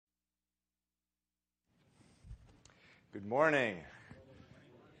Good morning.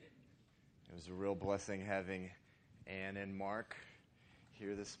 It was a real blessing having Ann and Mark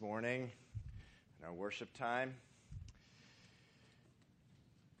here this morning in our worship time.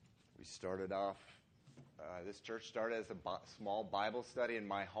 We started off, this church started as a small Bible study in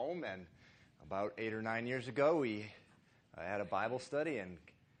my home, and about 8 or 9 years ago we had a Bible study, and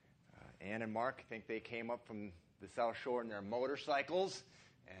Ann and Mark, I think they came up from the South Shore in their motorcycles,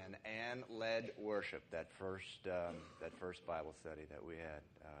 and Ann led worship that first Bible study that we had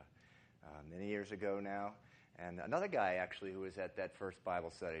many years ago now. And another guy, actually, who was at that first Bible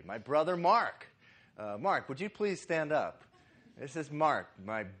study, my brother Mark. Mark, would you please stand up? This is Mark,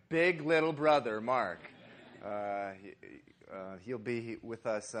 my big little brother, Mark. He'll be with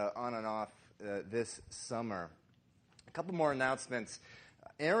us on and off this summer. A couple more announcements.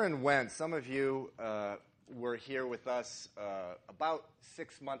 Aaron Wentz, some of you were here with us about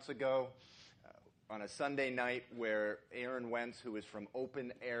 6 months ago on a Sunday night where Aaron Wentz, who is from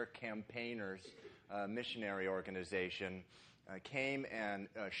Open Air Campaigners missionary organization, came and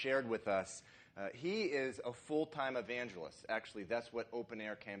shared with us. He is a full-time evangelist. Actually, that's what Open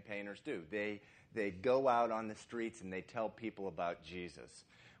Air Campaigners do. They go out on the streets and they tell people about Jesus.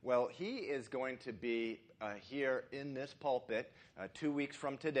 Well, he is going to be here in this pulpit 2 weeks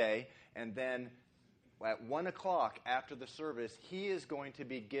from today, and then at 1 o'clock after the service, he is going to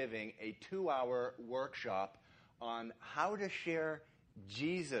be giving a 2-hour workshop on how to share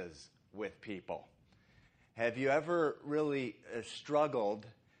Jesus with people. Have you ever really struggled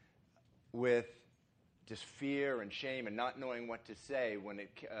with just fear and shame and not knowing what to say when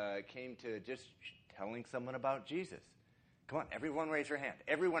it came to just telling someone about Jesus? Come on, everyone raise your hand.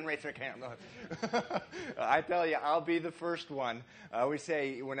 Everyone raise their hand. I tell you, I'll be the first one. I always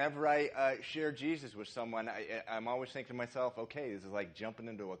say, whenever I share Jesus with someone, I'm always thinking to myself, okay, this is like jumping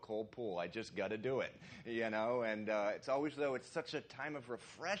into a cold pool. I just got to do it, you know. And it's always, though, it's such a time of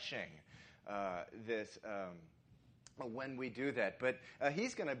refreshing, when we do that. But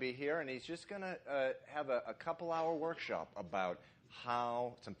he's going to be here, and he's just going to have a couple-hour workshop about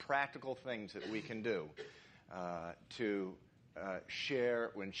some practical things that we can do to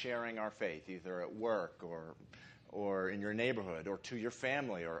share when sharing our faith, either at work or in your neighborhood or to your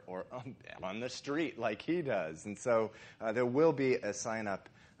family or on the street like he does. And so there will be a sign-up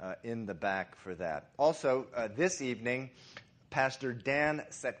in the back for that. Also, this evening, Pastor Dan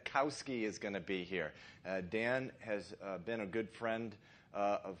Setkowski is going to be here. Dan has been a good friend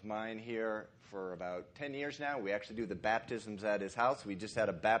of mine here for about 10 years now. We actually do the baptisms at his house. We just had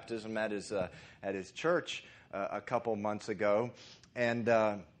a baptism at his church a couple months ago. And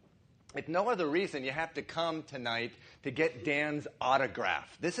if no other reason, you have to come tonight to get Dan's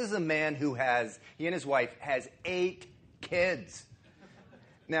autograph. This is a man who he and his wife has 8 kids.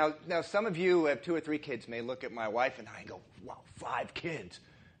 Now, some of you who have 2 or 3 kids may look at my wife and I and go, wow, 5 kids.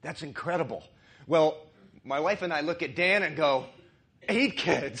 That's incredible. Well, my wife and I look at Dan and go, 8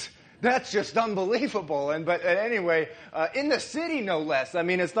 kids? That's just unbelievable. But anyway, in the city, no less. I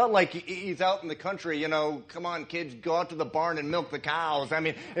mean, it's not like he's out in the country, you know, come on, kids, go out to the barn and milk the cows. I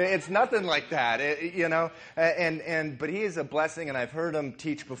mean, it's nothing like that, you know. But he is a blessing, and I've heard him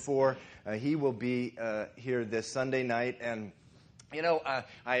teach before. He will be here this Sunday night. And, you know,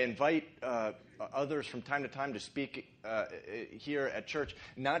 I invite others from time to time to speak here at church,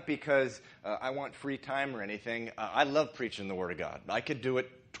 not because I want free time or anything. I love preaching the Word of God. I could do it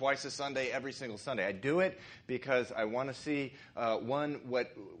twice a Sunday, every single Sunday. I do it because I want to see,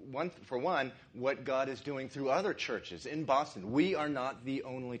 what God is doing through other churches in Boston. We are not the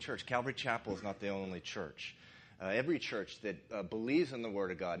only church. Calvary Chapel is not the only church. Every church that believes in the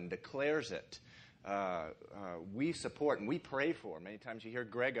Word of God and declares it, we support and we pray for. Many times you hear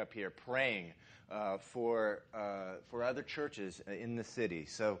Greg up here praying for other churches in the city.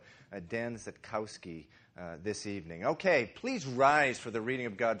 So Dan Setkowski this evening. Okay, please rise for the reading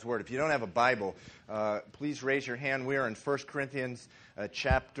of God's Word. If you don't have a Bible, please raise your hand. We are in 1 Corinthians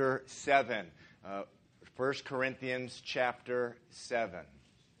chapter 7. 1 Corinthians chapter 7.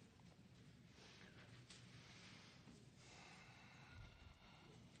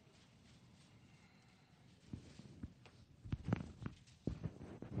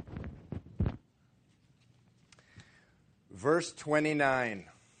 Verse 29.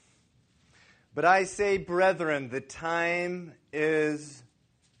 But I say, brethren, the time is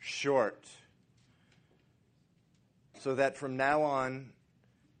short, so that from now on,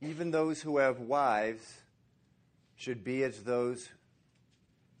 even those who have wives should be as though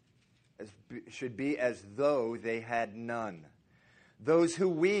they had none. Those who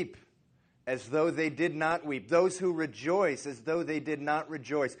weep as though they did not weep. Those who rejoice as though they did not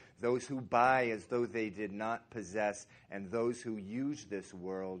rejoice. Those who buy as though they did not possess. And those who use this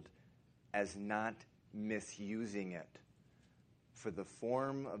world as not misusing it. For the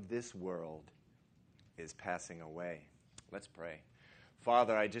form of this world is passing away. Let's pray.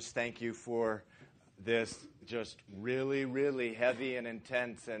 Father, I just thank you for this just really, really heavy and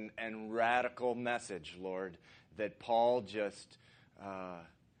intense and radical message, Lord, that Paul just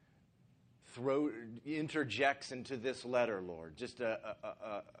interjects into this letter, Lord. Just the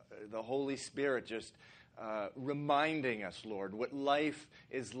Holy Spirit just reminding us, Lord, what life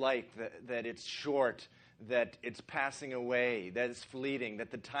is like, that it's short, that it's passing away, that it's fleeting,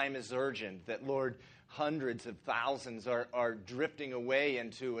 that the time is urgent, that, Lord, hundreds of thousands are drifting away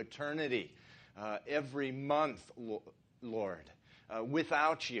into eternity every month, Lord,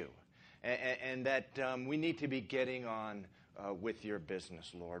 without you. And that we need to be getting on with your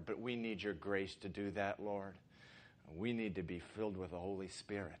business, Lord. But we need your grace to do that, Lord. We need to be filled with the Holy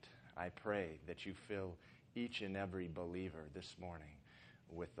Spirit. I pray that you fill each and every believer this morning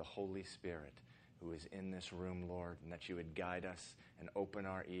with the Holy Spirit who is in this room, Lord, and that you would guide us and open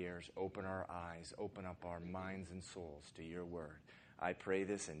our ears, open our eyes, open up our minds and souls to your word. I pray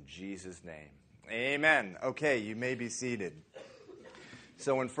this in Jesus' name. Amen. Okay, you may be seated.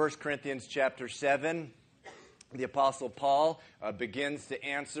 So in 1 Corinthians chapter 7, the Apostle Paul begins to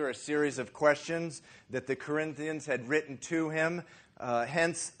answer a series of questions that the Corinthians had written to him,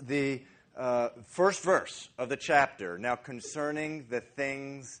 hence the first verse of the chapter. Now concerning the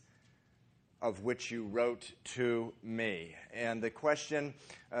things of which you wrote to me. And the question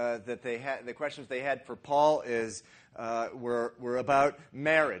the questions they had for Paul were about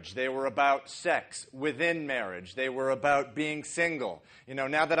marriage. They were about sex within marriage. They were about being single. You know,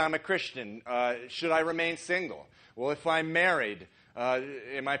 now that I'm a Christian, should I remain single? Well, if I'm married,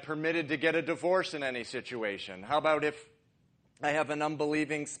 am I permitted to get a divorce in any situation? How about if I have an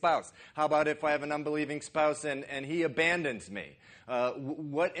unbelieving spouse? How about if I have an unbelieving spouse and he abandons me?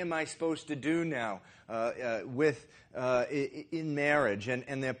 What am I supposed to do now in marriage?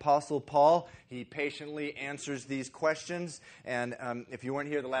 And the Apostle Paul, he patiently answers these questions. And if you weren't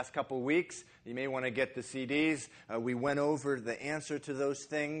here the last couple of weeks, you may want to get the CDs. We went over the answer to those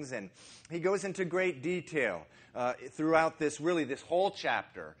things. And he goes into great detail throughout this whole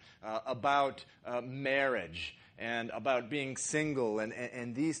chapter about marriage and about being single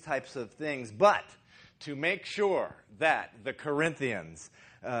and these types of things. But to make sure that the Corinthians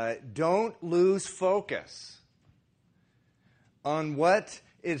don't lose focus on what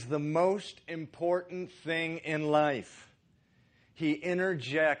is the most important thing in life, he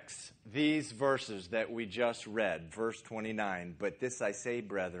interjects these verses that we just read, verse 29. But this I say,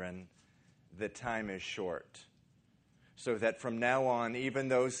 brethren, the time is short, so that from now on even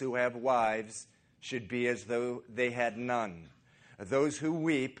those who have wives should be as though they had none, those who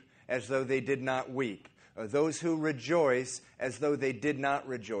weep as though they did not weep, those who rejoice as though they did not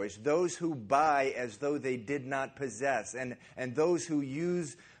rejoice, those who buy as though they did not possess, and those who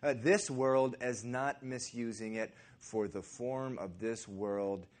use this world as not misusing it, for the form of this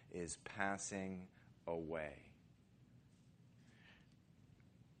world is passing away.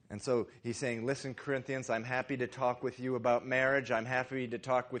 And so he's saying, listen, Corinthians, I'm happy to talk with you about marriage. I'm happy to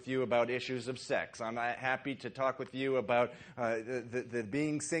talk with you about issues of sex. I'm happy to talk with you about the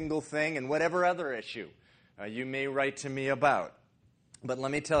being single thing and whatever other issue you may write to me about. But let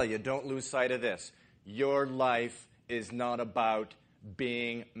me tell you, don't lose sight of this. Your life is not about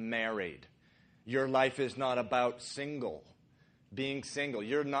being married. Your life is not about being single.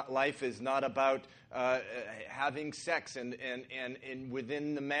 Your life is not about having sex and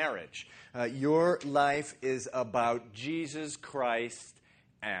within the marriage. Your life is about Jesus Christ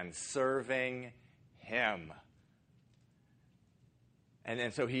and serving Him.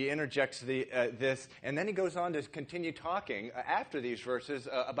 And so he interjects this, and then he goes on to continue talking after these verses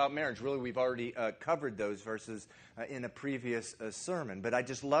about marriage. Really, we've already covered those verses in a previous sermon. But I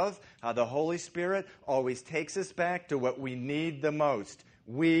just love how the Holy Spirit always takes us back to what we need the most.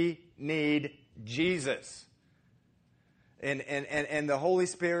 We need Jesus. And the Holy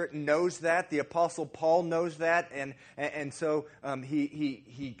Spirit knows that. The Apostle Paul knows that. And so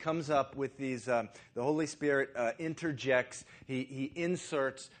he comes up with these, the Holy Spirit interjects, he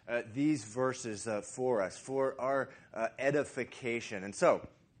inserts these verses for us, for our edification. And so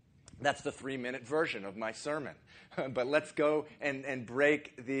that's the 3-minute version of my sermon. But let's go and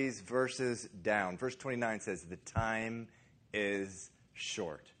break these verses down. Verse 29 says, the time is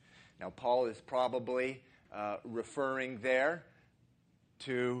short. Now, Paul is probably referring there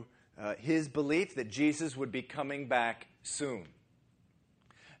to his belief that Jesus would be coming back soon.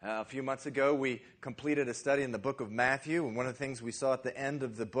 A few months ago, we completed a study in the book of Matthew, and one of the things we saw at the end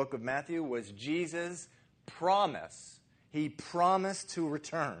of the book of Matthew was Jesus' promise. He promised to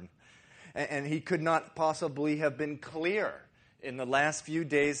return, and he could not possibly have been clearer in the last few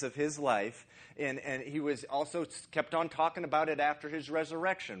days of his life. And he was also kept on talking about it after his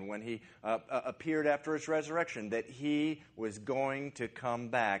resurrection, when he appeared after his resurrection, that he was going to come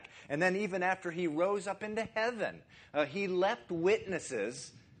back. And then even after he rose up into heaven, he left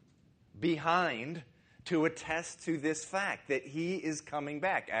witnesses behind to attest to this fact that he is coming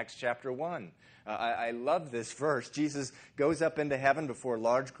back. Acts chapter 1. I love this verse. Jesus goes up into heaven before a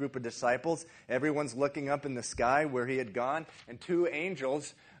large group of disciples. Everyone's looking up in the sky where he had gone, and two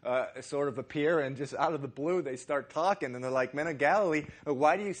angels sort of appear, and just out of the blue they start talking, and they're like, "Men of Galilee,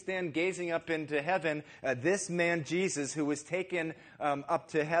 why do you stand gazing up into heaven? This man Jesus, who was taken up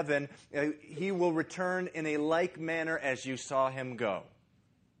to heaven, he will return in a like manner as you saw him go."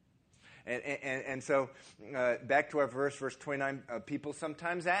 And so back to our verse 29, people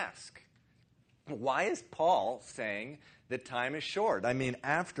sometimes ask, why is Paul saying that time is short? I mean,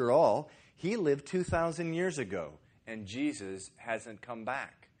 after all, he lived 2,000 years ago, and Jesus hasn't come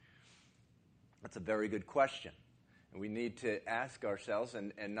back. That's a very good question. And we need to ask ourselves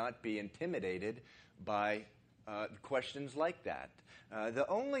and not be intimidated by questions like that. The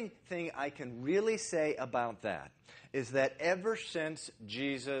only thing I can really say about that is that ever since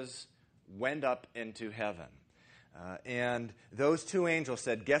Jesus went up into heaven, and those two angels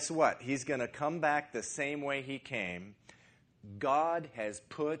said, guess what? He's going to come back the same way he came. God has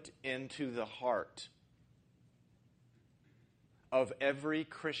put into the heart of every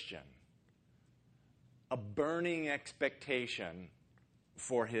Christian a burning expectation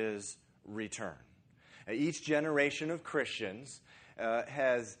for his return. Each generation of Christians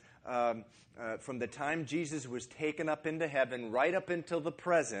has, from the time Jesus was taken up into heaven right up until the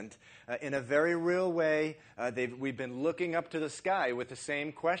present, in a very real way, we've been looking up to the sky with the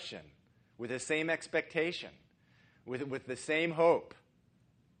same question, with the same expectation, with the same hope.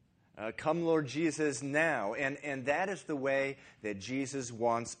 Come, Lord Jesus, now. And that is the way that Jesus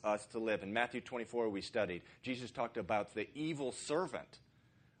wants us to live. In Matthew 24, we studied, Jesus talked about the evil servant.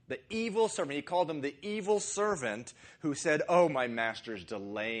 The evil servant. He called him the evil servant who said, "Oh, my master's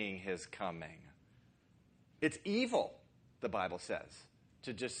delaying his coming." It's evil, the Bible says,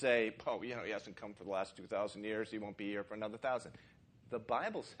 to just say, "Oh, he hasn't come for the last 2,000 years. He won't be here for another 1,000." The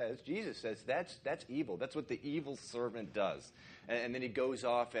Bible says, Jesus says, that's evil. That's what the evil servant does. And then he goes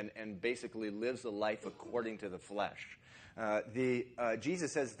off and basically lives a life according to the flesh.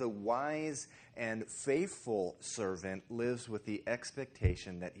 Jesus says the wise and faithful servant lives with the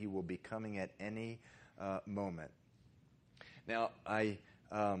expectation that he will be coming at any moment. Now,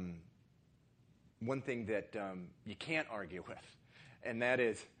 one thing that you can't argue with, and that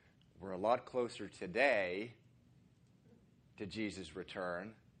is we're a lot closer today to Jesus'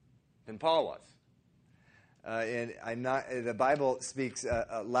 return than Paul was. The Bible speaks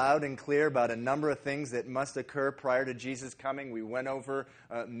loud and clear about a number of things that must occur prior to Jesus coming. We went over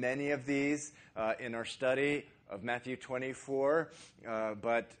many of these in our study of Matthew 24,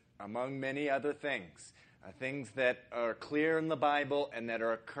 but among many other things, things that are clear in the Bible and that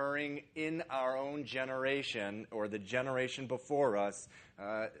are occurring in our own generation or the generation before us,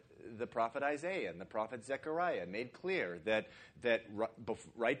 the prophet Isaiah and the prophet Zechariah made clear that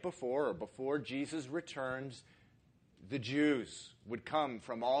right before or before Jesus returns, the Jews would come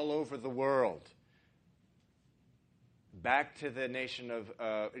from all over the world back to the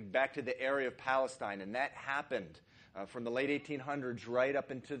back to the area of Palestine, and that happened from the late 1800s right up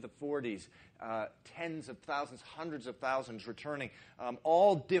into the 40s. Tens of thousands, hundreds of thousands returning,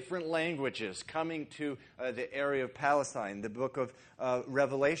 all different languages coming to the area of Palestine. The book of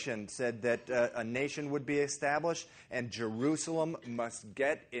Revelation said that a nation would be established and Jerusalem must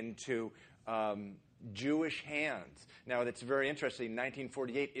get into Jewish hands. Now, that's very interesting. In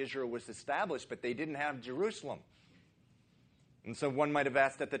 1948, Israel was established, but they didn't have Jerusalem. And so one might have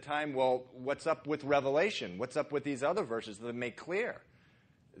asked at the time, well, what's up with Revelation? What's up with these other verses that make clear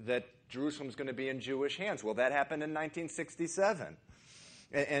that Jerusalem's going to be in Jewish hands? Well, that happened in 1967.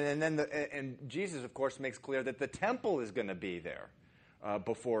 And then Jesus, of course, makes clear that the temple is going to be there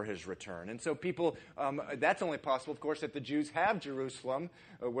before his return. And so people, that's only possible, of course, if the Jews have Jerusalem,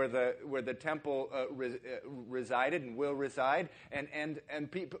 where the temple resided and will reside.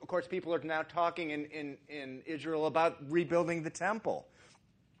 And people, of course, people are now talking in Israel about rebuilding the temple.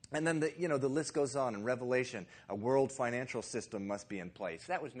 And then the list goes on. In Revelation, a world financial system must be in place.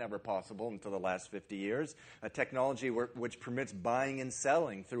 That was never possible until the last 50 years. A technology which permits buying and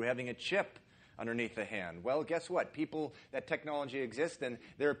selling through having a chip underneath the hand. Well, guess what? That technology exists, and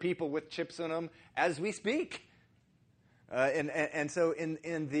there are people with chips in them as we speak. And so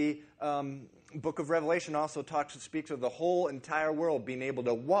in the book of Revelation also speaks of the whole entire world being able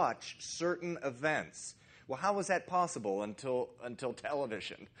to watch certain events. Well, how was that possible until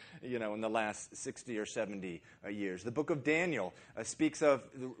television, in the last 60 or 70 years? The book of Daniel speaks of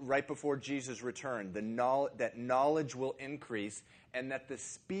right before Jesus' return, that knowledge will increase and that the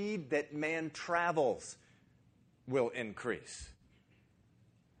speed that man travels will increase.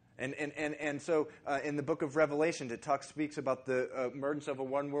 And so in the book of Revelation, it speaks about the emergence of a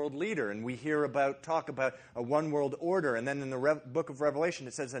one-world leader, and we hear talk about a one-world order. And then in the book of Revelation,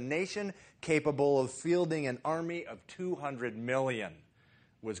 it says a nation capable of fielding an army of 200 million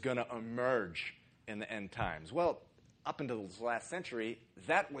was going to emerge in the end times. Well, up until this last century,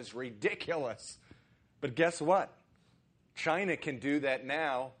 that was ridiculous. But guess what? China can do that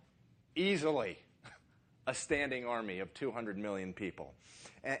now easily, a standing army of 200 million people.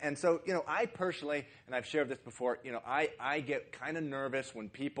 And so, I personally, and I've shared this before, I get kind of nervous when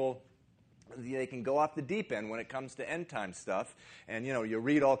people, they can go off the deep end when it comes to end time stuff. And, you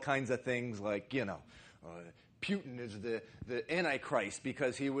read all kinds of things like, Putin is the Antichrist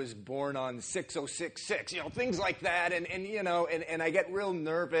because he was born on 6066, things like that. And I get real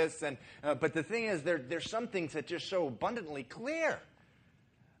nervous. But the thing is, there's some things that are just so abundantly clear.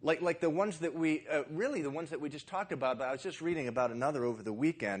 Like the ones that we just talked about. But I was just reading about another over the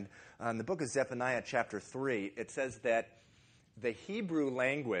weekend. In the book of Zephaniah, chapter 3, it says that the Hebrew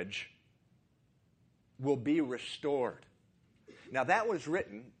language will be restored. Now, that was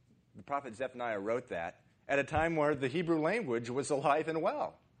written, the prophet Zephaniah wrote that, at a time where the Hebrew language was alive and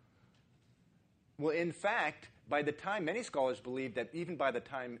well. Well, in fact, many scholars believe that even by the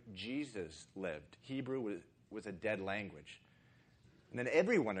time Jesus lived, Hebrew was a dead language. And then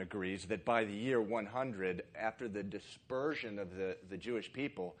everyone agrees that by the year 100, after the dispersion of the Jewish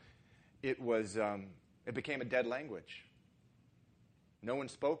people, it became a dead language. No one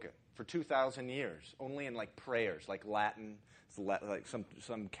spoke it for 2,000 years, only in prayers, like Latin. Like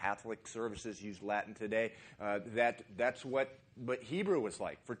some Catholic services use Latin today. That's what Hebrew was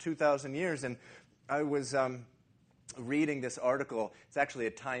like for 2,000 years. And I was reading this article. It's actually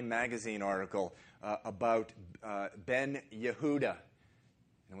a Time magazine article about Ben Yehuda.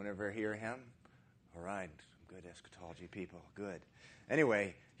 Anyone ever hear him? All right, good eschatology people, good.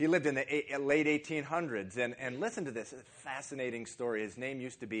 Anyway, he lived in the late 1800s, and listen to this, a fascinating story. His name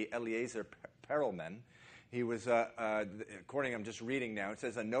used to be Eliezer Perelman. He was, according, I'm just reading now, it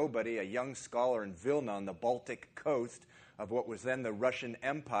says a nobody, a young scholar in Vilna on the Baltic coast of what was then the Russian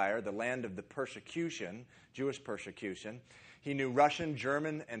Empire, the land of the persecution, Jewish persecution. He knew Russian,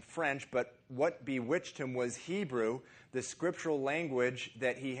 German, and French, but what bewitched him was Hebrew, the scriptural language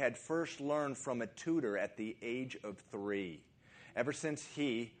that he had first learned from a tutor at the age of 3. Ever since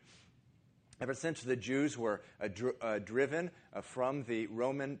the Jews were driven from the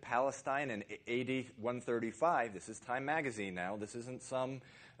Roman Palestine in AD 135, this is Time magazine now, this isn't some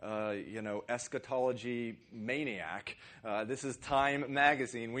eschatology maniac. This is Time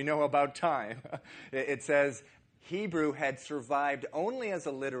magazine. We know about time. It says, Hebrew had survived only as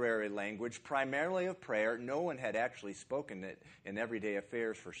a literary language, primarily of prayer. No one had actually spoken it in everyday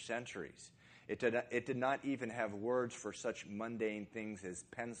affairs for centuries. It did not even have words for such mundane things as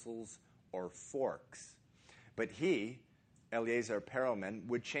pencils or forks. But he, Eliezer Perelman,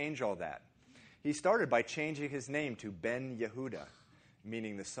 would change all that. He started by changing his name to Ben Yehuda,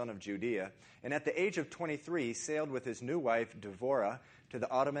 meaning the son of Judea, and at the age of 23, he sailed with his new wife, Devorah, to the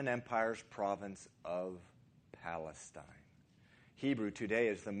Ottoman Empire's province of Palestine. Hebrew today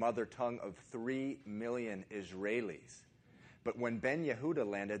is the mother tongue of 3 million Israelis. But when Ben Yehuda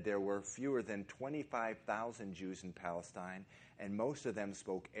landed, there were fewer than 25,000 Jews in Palestine, and most of them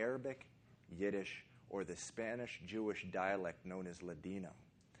spoke Arabic, Yiddish, or the Spanish Jewish dialect known as Ladino.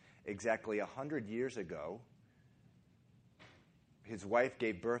 Exactly 100 years ago, his wife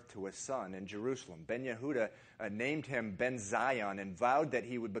gave birth to a son in Jerusalem. Ben Yehuda named him Ben Zion and vowed that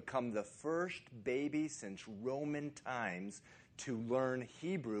he would become the first baby since Roman times to learn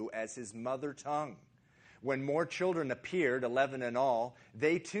Hebrew as his mother tongue. When more children appeared, 11 in all,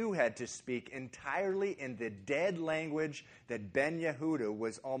 they too had to speak entirely in the dead language that Ben Yehuda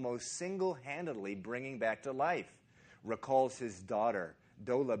was almost single-handedly bringing back to life, recalls his daughter,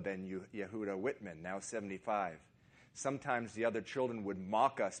 Dola Ben Yehuda Whitman, now 75. Sometimes the other children would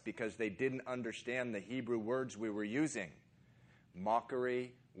mock us because they didn't understand the Hebrew words we were using.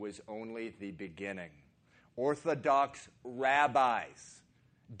 Mockery was only the beginning. Orthodox rabbis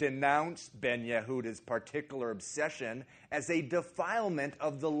denounced Ben Yehuda's particular obsession as a defilement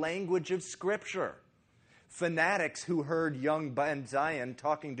of the language of Scripture. Fanatics who heard young Ben Zion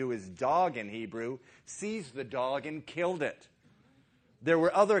talking to his dog in Hebrew seized the dog and killed it. There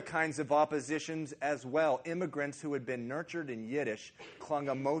were other kinds of oppositions as well. Immigrants who had been nurtured in Yiddish clung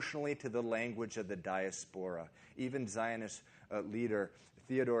emotionally to the language of the diaspora. Even Zionist leader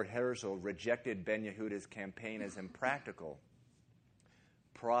Theodor Herzl rejected Ben Yehuda's campaign as impractical.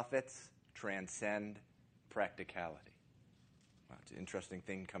 Prophets transcend practicality. Well, it's an interesting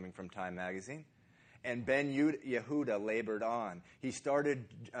thing coming from Time magazine. And Ben Yehuda labored on. He started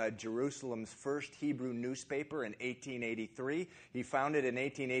Jerusalem's first Hebrew newspaper in 1883. He founded in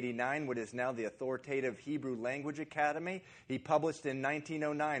 1889 what is now the authoritative Hebrew Language Academy. He published in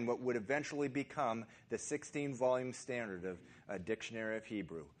 1909 what would eventually become the 16-volume standard of a Dictionary of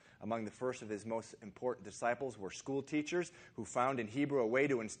Hebrew. Among the first of his most important disciples were school teachers who found in Hebrew a way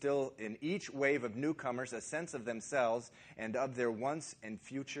to instill in each wave of newcomers a sense of themselves and of their once and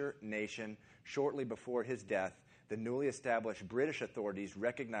future nation. Shortly before his death, the newly established British authorities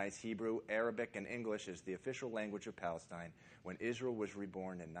recognized Hebrew, Arabic, and English as the official language of Palestine. When Israel was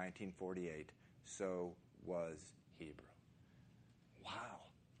reborn in 1948, so was Hebrew. Wow.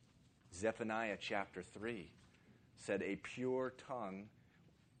 Zephaniah chapter 3 said a pure tongue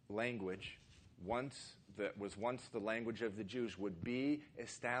language that was once the language of the Jews would be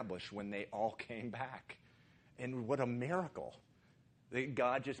established when they all came back. And what a miracle. That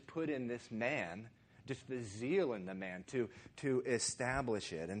God just put in this man, just the zeal in the man to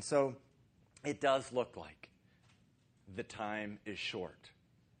establish it. And so it does look like the time is short,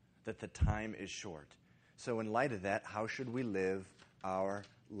 that the time is short. So in light of that, how should we live our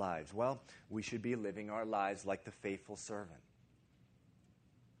lives? Well, we should be living our lives like the faithful servant,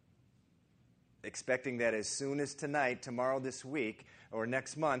 expecting that as soon as tonight, tomorrow, this week, or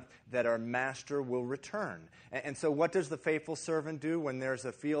next month, that our master will return. And so what does the faithful servant do when there's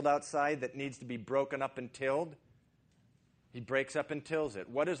a field outside that needs to be broken up and tilled? He breaks up and tills it.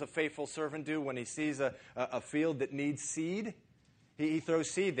 What does a faithful servant do when he sees a field that needs seed? He throws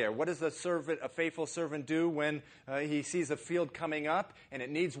seed there. What does a faithful servant do when he sees a field coming up and it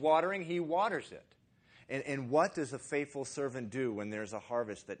needs watering? He waters it. And what does a faithful servant do when there's a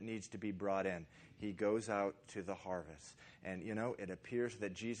harvest that needs to be brought in? He goes out to the harvest. And, it appears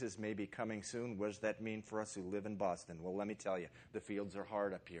that Jesus may be coming soon. What does that mean for us who live in Boston? Well, let me tell you, the fields are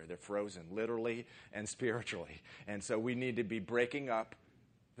hard up here. They're frozen, literally and spiritually. And so we need to be breaking up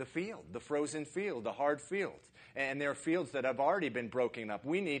the field, the frozen field, the hard fields. And there are fields that have already been broken up.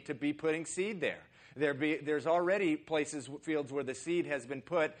 We need to be putting seed there. There's already fields where the seed has been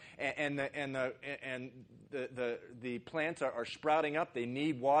put, and the plants are sprouting up. They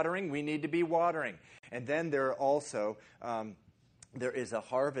need watering. We need to be watering. And then there are also there is a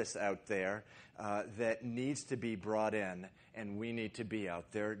harvest out there that needs to be brought in, and we need to be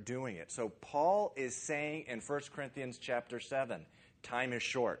out there doing it. So Paul is saying in 1 Corinthians chapter 7, time is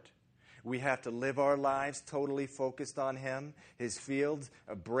short. We have to live our lives totally focused on Him, His fields,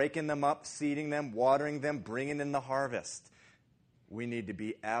 breaking them up, seeding them, watering them, bringing in the harvest. We need to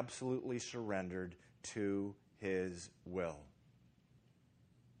be absolutely surrendered to His will.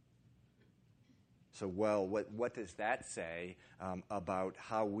 So, what does that say about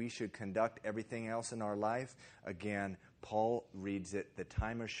how we should conduct everything else in our life? Again, Paul reads it, the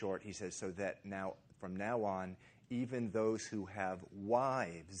time is short. He says, so that from now on, even those who have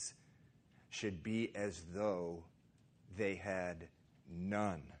wives should be as though they had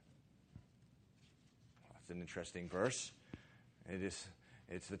none. Well, that's an interesting verse.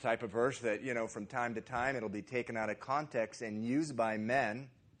 It's the type of verse that, from time to time it'll be taken out of context and used by men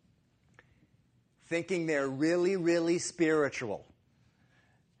thinking they're really, really spiritual,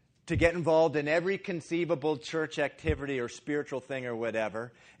 to get involved in every conceivable church activity or spiritual thing or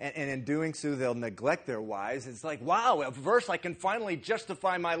whatever, and in doing so, they'll neglect their wives. It's like, wow, a verse I can finally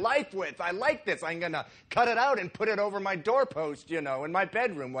justify my life with. I like this. I'm going to cut it out and put it over my doorpost, in my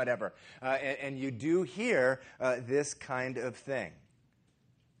bedroom, whatever. And you do hear this kind of thing.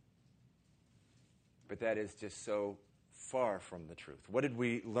 But that is just so far from the truth. What did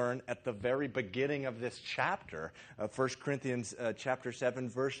we learn at the very beginning of this chapter? 1 Corinthians chapter 7,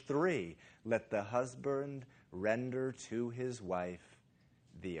 verse 3. Let the husband render to his wife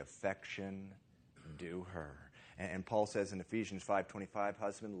the affection due her. And Paul says in Ephesians 5:25,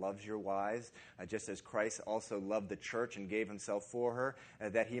 husband, loves your wives, just as Christ also loved the church and gave himself for her,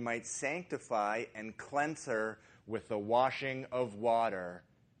 that he might sanctify and cleanse her with the washing of water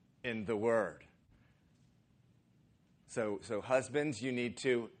in the word. So husbands, you need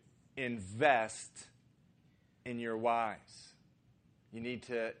to invest in your wives. You need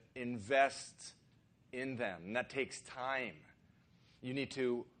to invest in them, and that takes time. You need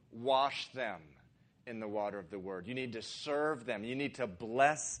to wash them in the water of the Word. You need to serve them. You need to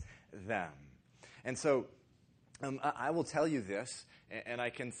bless them. And so I will tell you this, and I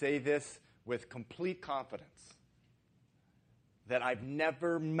can say this with complete confidence, that I've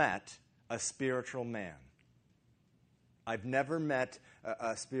never met a spiritual man. I've never met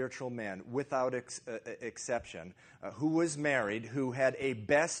a spiritual man, without exception, who was married, who had a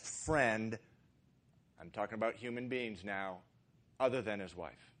best friend, I'm talking about human beings now, other than his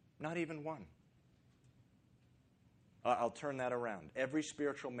wife. Not even one. I'll turn that around. Every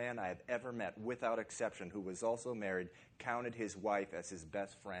spiritual man I have ever met, without exception, who was also married, counted his wife as his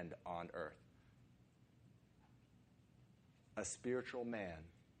best friend on earth. A spiritual man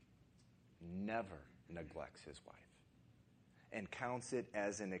never neglects his wife and counts it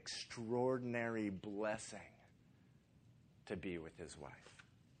as an extraordinary blessing to be with his wife.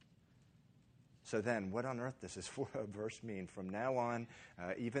 So then, what on earth does this verse mean? From now on,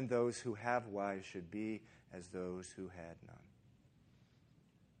 even those who have wives should be as those who had none.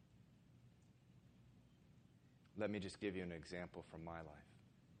 Let me just give you an example from my life.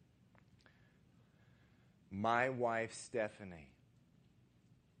 My wife, Stephanie,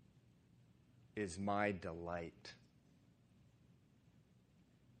 is my delight,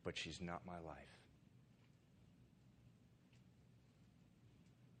 but she's not my life.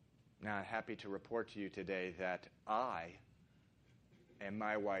 Now, I'm happy to report to you today that I am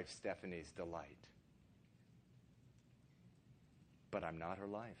my wife Stephanie's delight, but I'm not her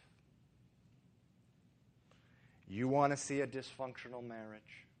life. You want to see a dysfunctional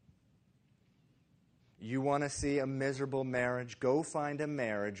marriage? You want to see a miserable marriage? Go find a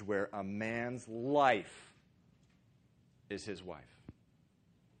marriage where a man's life is his wife.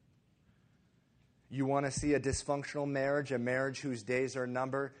 You want to see a dysfunctional marriage, a marriage whose days are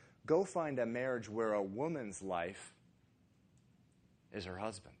numbered? Go find a marriage where a woman's life is her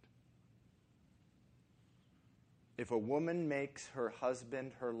husband. If a woman makes her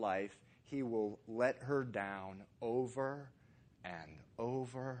husband her life, he will let her down over and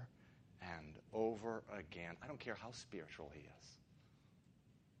over and over again. I don't care how spiritual he is.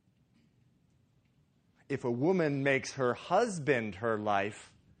 If a woman makes her husband her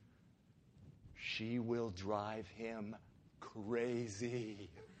life, she will drive him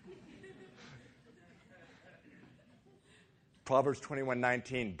crazy. Proverbs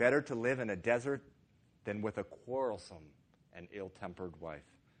 21:19, better to live in a desert than with a quarrelsome and ill-tempered wife.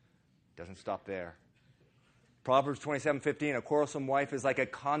 Doesn't stop there. Proverbs 27:15, a quarrelsome wife is like a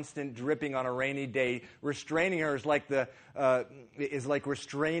constant dripping on a rainy day. Restraining her is like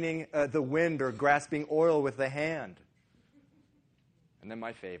restraining the wind or grasping oil with the hand. And then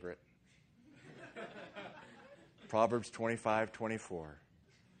my favorite, Proverbs 25:24,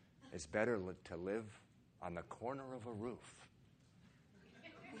 it's better to live on the corner of a roof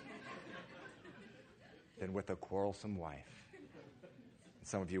than with a quarrelsome wife.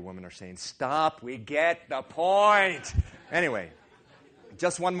 Some of you women are saying, stop, we get the point. Anyway,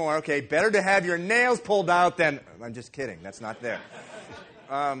 just one more. Okay, better to have your nails pulled out than... I'm just kidding, that's not there.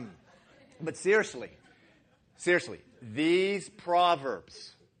 But seriously, these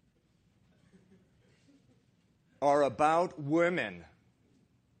Proverbs are about women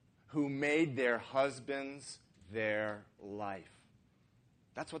who made their husbands their life.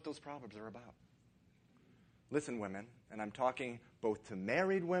 That's what those Proverbs are about. Listen, women, and I'm talking both to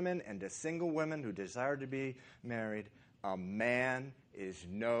married women and to single women who desire to be married, a man is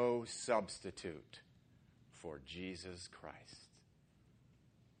no substitute for Jesus Christ.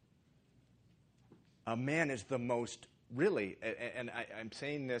 A man is the most, really, and I'm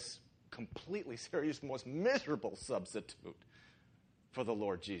saying this completely serious, the most miserable substitute for the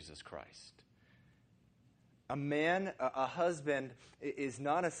Lord Jesus Christ. A man, a husband, is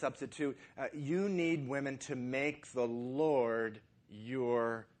not a substitute. You need women to make the Lord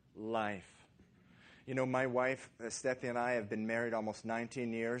your life. You know, my wife, Stephanie, and I have been married almost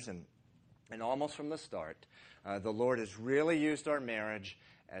 19 years, and almost from the start, the Lord has really used our marriage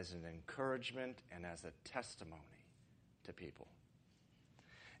as an encouragement and as a testimony to people.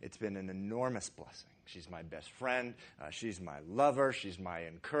 It's been an enormous blessing. She's my best friend. She's my lover. She's my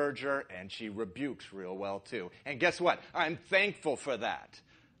encourager. And she rebukes real well, too. And guess what? I'm thankful for that.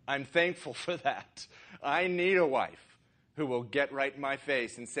 I'm thankful for that. I need a wife who will get right in my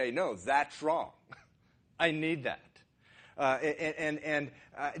face and say, no, that's wrong. I need that. And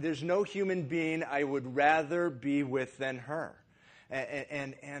there's no human being I would rather be with than her.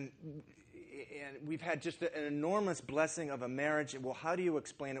 And and we've had just an enormous blessing of a marriage. Well, how do you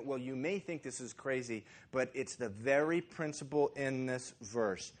explain it? Well, you may think this is crazy, but it's the very principle in this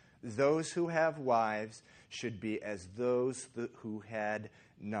verse. Those who have wives should be as those who had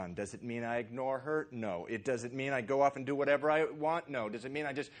none. Does it mean I ignore her? No. It doesn't mean I go off and do whatever I want? No. Does it mean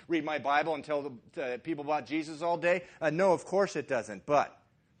I just read my Bible and tell the people about Jesus all day? No, of course it doesn't. But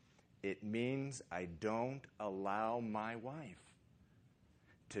it means I don't allow my wife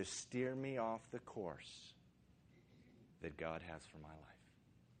to steer me off the course that God has for my life.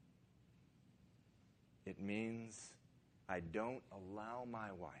 It means I don't allow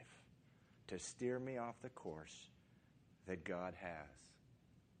my wife to steer me off the course that God has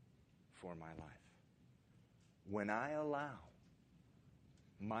for my life. When I allow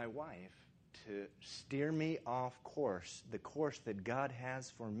my wife to steer me off course, the course that God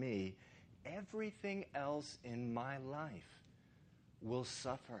has for me, everything else in my life will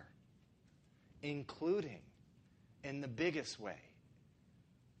suffer, including, in the biggest way,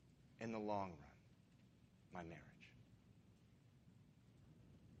 in the long run, my marriage.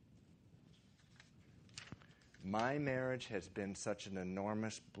 My marriage has been such an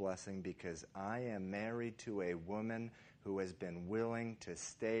enormous blessing because I am married to a woman who has been willing to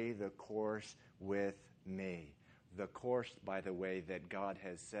stay the course with me. The course, by the way, that God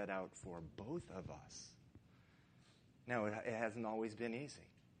has set out for both of us. Now, it hasn't always been easy.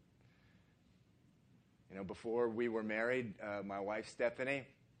 You know, before we were married, my wife, Stephanie,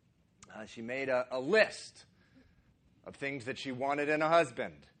 she made a list of things that she wanted in a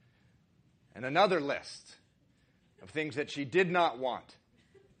husband, and another list of things that she did not want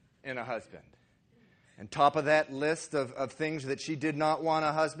in a husband. And top of that list of things that she did not want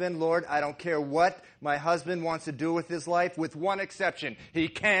a husband, Lord, I don't care what my husband wants to do with his life, with one exception. He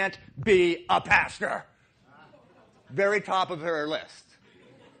can't be a pastor. Very top of her list.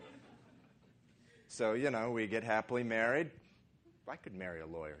 So, you know, we get happily married. I could marry a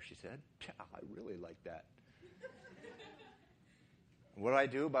lawyer, she said. I really like that. What do I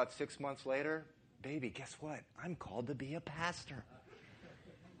do about 6 months later? Baby, guess what? I'm called to be a pastor.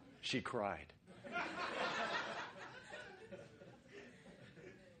 She cried.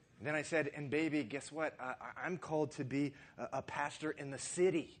 And then I said, and baby, guess what? I'm called to be a pastor in the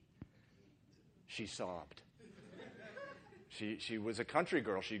city. She sobbed. She was a country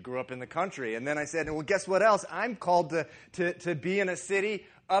girl. She grew up in the country. And then I said, well, guess what else? I'm called to be in a city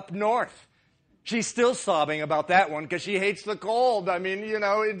up north. She's still sobbing about that one because she hates the cold. I mean, you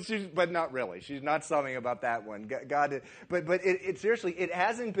know, but not really. She's not sobbing about that one. God, but it seriously, it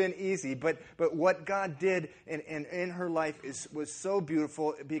hasn't been easy. But what God did in her life was so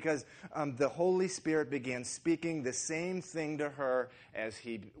beautiful because the Holy Spirit began speaking the same thing to her as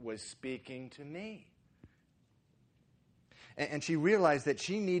He was speaking to me. And she realized that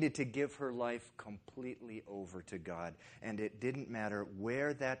she needed to give her life completely over to God. And it didn't matter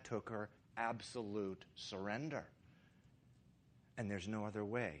where that took her. Absolute surrender. And there's no other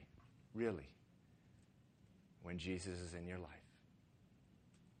way, really, when Jesus is in your life.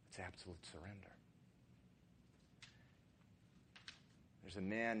 It's absolute surrender. There's a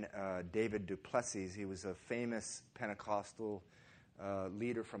man, David du Plessis. He was a famous Pentecostal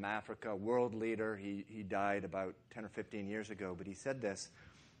leader from Africa, world leader. He died about 10 or 15 years ago, but he said this.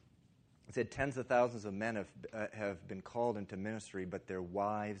 He said, tens of thousands of men have been called into ministry, but their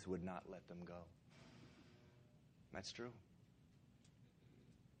wives would not let them go. That's true.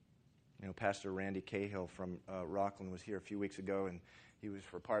 You know, Pastor Randy Cahill from Rockland was here a few weeks ago, and he was,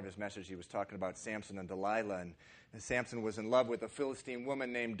 for part of his message, he was talking about Samson and Delilah. And Samson was in love with a Philistine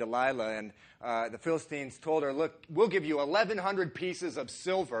woman named Delilah, and the Philistines told her, look, we'll give you 1,100 pieces of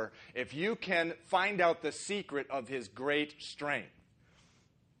silver if you can find out the secret of his great strength.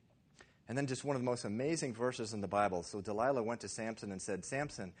 And then just one of the most amazing verses in the Bible. So Delilah went to Samson and said,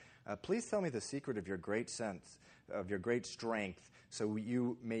 Samson, please tell me the secret of your great strength, so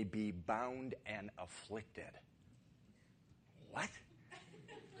you may be bound and afflicted. What?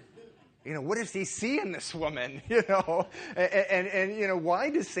 You know, what does he see in this woman? You know, and you know,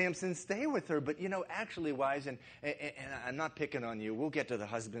 why does Samson stay with her? But you know, actually, wives, and I'm not picking on you. We'll get to the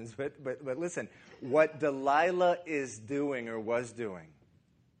husbands, but listen, what Delilah is doing or was doing,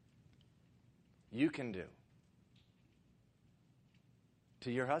 you can do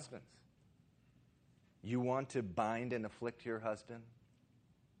to your husbands. You want to bind and afflict your husband?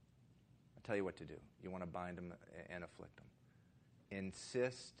 I'll tell you what to do. You want to bind him and afflict him.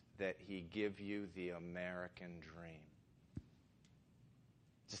 Insist that he give you the American dream.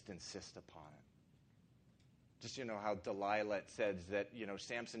 Just insist upon Just, how Delilah says that,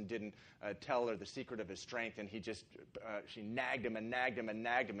 Samson didn't tell her the secret of his strength, and she nagged him and nagged him and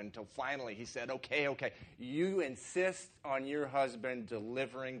nagged him until finally he said, okay, you insist on your husband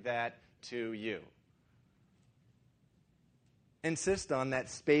delivering that to you. Insist on that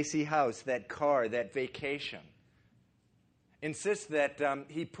spacey house, that car, that vacation. Insist that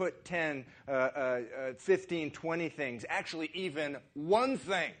he put 10, 15, 20 things, actually even one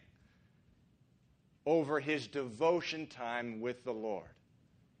thing, over his devotion time with the Lord.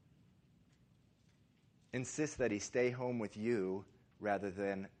 Insist that he stay home with you rather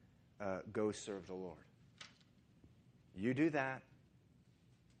than go serve the Lord. You do that,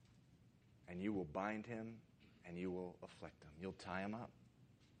 and you will bind him, and you will afflict him. You'll tie him up.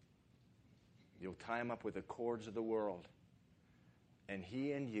 You'll tie him up with the cords of the world. And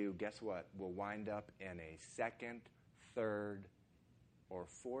he and you, guess what, will wind up in a second, third, or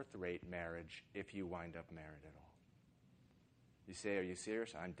fourth-rate marriage if you wind up married at all. You say, are you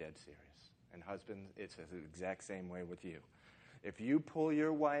serious? I'm dead serious. And husbands, it's the exact same way with you. If you pull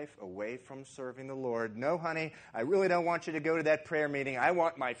your wife away from serving the Lord, no, honey, I really don't want you to go to that prayer meeting. I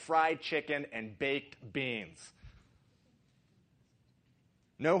want my fried chicken and baked beans.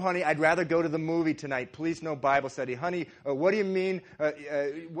 No, honey, I'd rather go to the movie tonight. Please, no Bible study. Honey, what do you mean?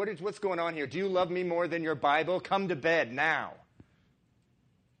 What's going on here? Do you love me more than your Bible? Come to bed now.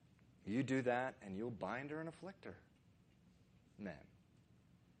 You do that, and you'll bind her and afflict her. Men,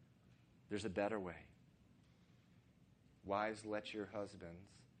 there's a better way. Wives, let your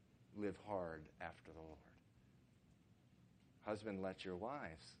husbands live hard after the Lord. Husband, let your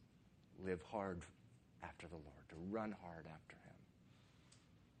wives live hard after the Lord, to run hard after him.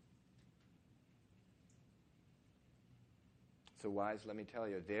 So wives, let me tell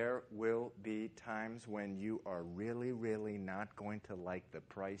you, there will be times when you are really, really not going to like the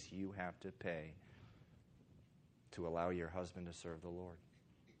price you have to pay to allow your husband to serve the Lord.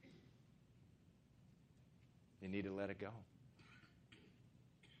 You need to let it go.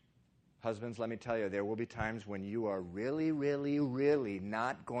 Husbands, let me tell you, there will be times when you are really, really, really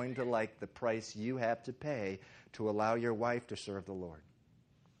not going to like the price you have to pay to allow your wife to serve the Lord.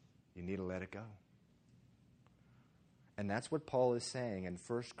 You need to let it go. And that's what Paul is saying in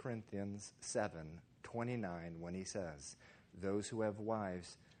 1 Corinthians 7:29 when he says, those who have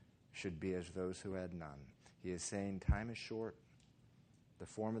wives should be as those who had none. He is saying time is short. The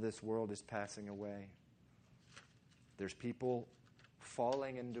form of this world is passing away. There's people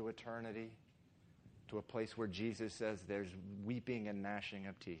falling into eternity to a place where Jesus says there's weeping and gnashing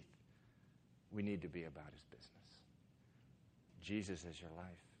of teeth. We need to be about his business. Jesus is your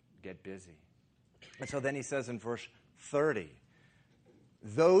life. Get busy. And so then he says in verse 30,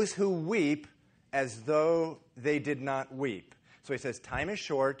 those who weep as though they did not weep. So he says, time is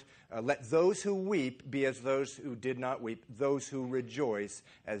short. Let those who weep be as those who did not weep, those who rejoice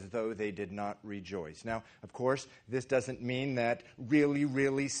as though they did not rejoice. Now, of course, this doesn't mean that really,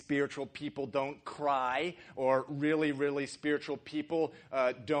 really spiritual people don't cry, or really, really spiritual people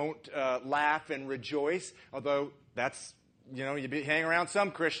don't laugh and rejoice, although that's, you hang around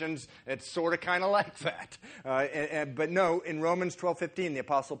some Christians, it's sort of kind of like that. But no, in Romans 12:15, the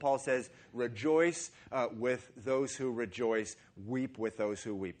Apostle Paul says, rejoice with those who rejoice, weep with those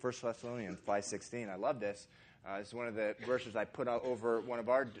who weep. 1 Thessalonians 5:16, I love this. It's one of the verses I put over one of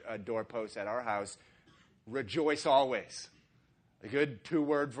our doorposts at our house. Rejoice always. A good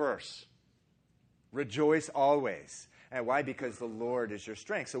 2-word verse. Rejoice always. And why? Because the Lord is your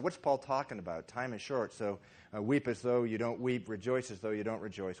strength. So what's Paul talking about? Time is short, so weep as though you don't weep, rejoice as though you don't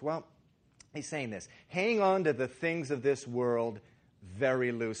rejoice. Well, he's saying this. Hang on to the things of this world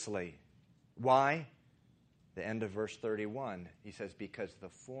very loosely. Why? The end of verse 31. He says, because the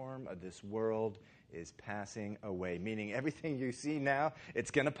form of this world is passing away. Meaning everything you see now,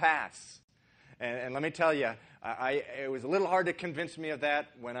 it's going to pass. And let me tell you, it was a little hard to convince me of that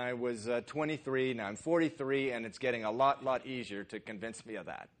when I was 23. Now I'm 43, and it's getting a lot easier to convince me of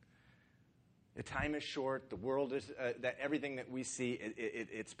that. The time is short. The world is that everything that we see,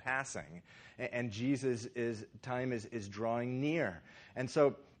 it's passing, and Jesus' time is drawing near. And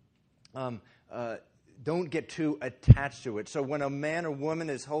so, don't get too attached to it. So when a man or woman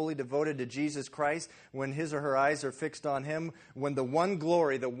is wholly devoted to Jesus Christ, when his or her eyes are fixed on him, when the one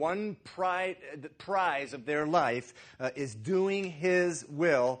glory, the one prize of their life is doing his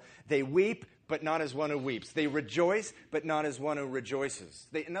will, they weep, but not as one who weeps. They rejoice, but not as one who rejoices.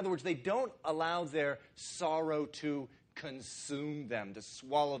 In other words, they don't allow their sorrow to consume them, to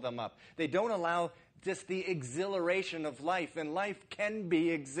swallow them up. They don't allow just the exhilaration of life, and life can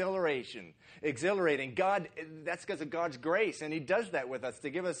be exhilarating. God, that's because of God's grace, and he does that with us to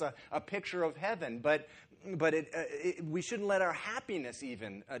give us a picture of heaven. But we shouldn't let our happiness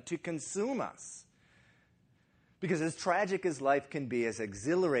even to consume us. Because as tragic as life can be, as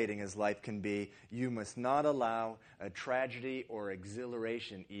exhilarating as life can be, you must not allow a tragedy or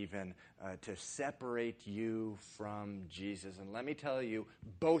exhilaration even to separate you from Jesus. And let me tell you,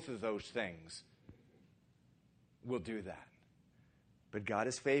 both of those things will do that. But God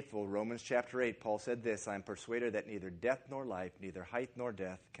is faithful. Romans chapter 8, Paul said this, I am persuaded that neither death nor life, neither height nor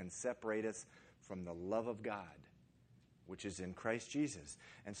depth can separate us from the love of God, which is in Christ Jesus.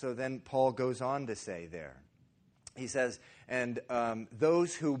 And so then Paul goes on to say there, he says, and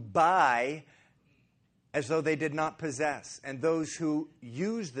those who buy as though they did not possess, and those who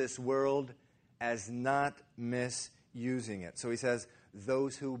use this world as not misusing it. So he says,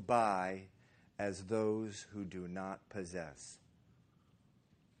 those who buy as those who do not possess.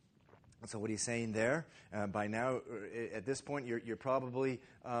 So what he's saying there, by now, at this point, you're probably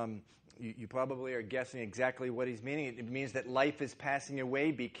you probably are guessing exactly what he's meaning. It means that life is passing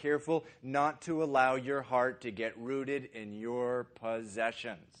away. Be careful not to allow your heart to get rooted in your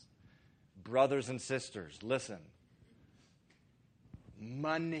possessions. Brothers and sisters, listen.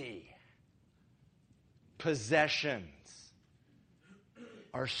 Money, possessions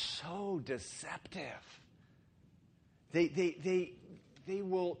are so deceptive. They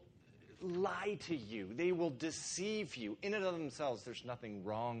will lie to you. They will deceive you. In and of themselves, there's nothing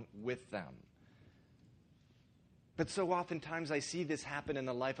wrong with them. But so oftentimes I see this happen in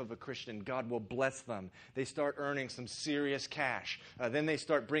the life of a Christian. God will bless them. They start earning some serious cash. Then they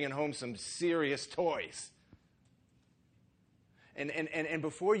start bringing home some serious toys. And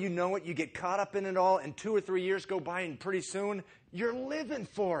before you know it, you get caught up in it all, and 2 or 3 years go by, and pretty soon, you're living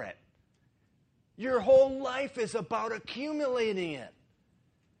for it. Your whole life is about accumulating it.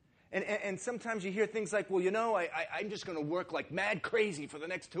 And sometimes you hear things like, well, I'm just going to work like mad crazy for the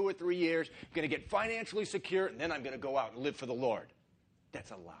next 2 or 3 years. I'm going to get financially secure, and then I'm going to go out and live for the Lord.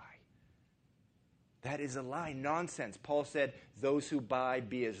 That's a lie. That is a lie. Nonsense. Paul said, those who buy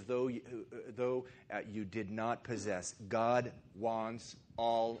be as though you did not possess. God wants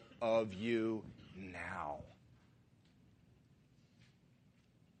all of you now.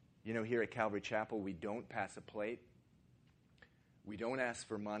 Here at Calvary Chapel, we don't pass a plate. We don't ask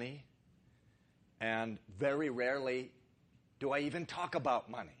for money, and very rarely do I even talk about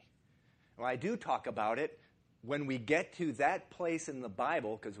money. Well, I do talk about it when we get to that place in the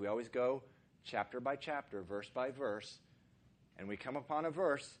Bible, because we always go chapter by chapter, verse by verse, and we come upon a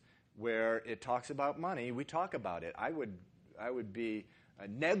verse where it talks about money. We talk about it. I would be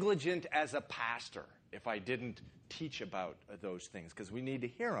negligent as a pastor if I didn't teach about those things, because we need to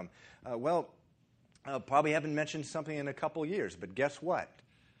hear them. Probably haven't mentioned something in a couple years, but guess what?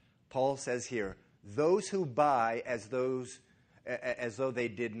 Paul says here, those who buy as though they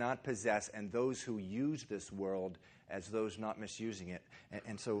did not possess, and those who use this world as those not misusing it.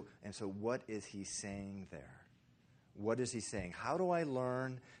 And so what is he saying there? What is he saying? How do I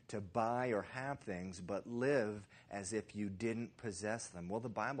learn to buy or have things but live as if you didn't possess them? Well, the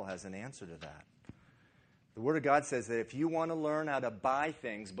Bible has an answer to that. The Word of God says that if you want to learn how to buy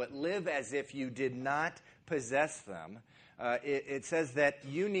things but live as if you did not possess them, it says that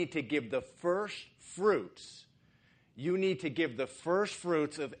you need to give the first fruits. You need to give the first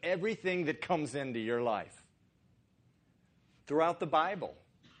fruits of everything that comes into your life. Throughout the Bible,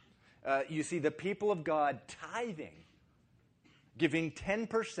 you see the people of God tithing, giving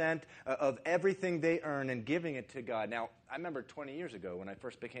 10% of everything they earn and giving it to God. Now, I remember 20 years ago when I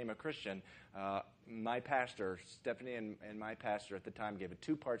first became a Christian, my pastor, Stephanie and my pastor at the time, gave a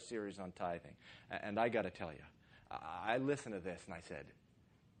 2-part series on tithing. And I got to tell you, I listened to this and I said,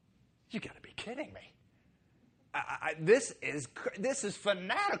 you got to be kidding me. This is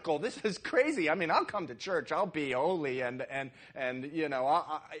fanatical. This is crazy. I mean, I'll come to church. I'll be holy and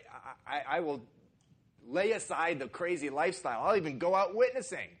I will lay aside the crazy lifestyle. I'll even go out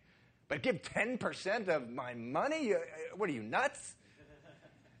witnessing. But give 10% of my money? What are you, nuts?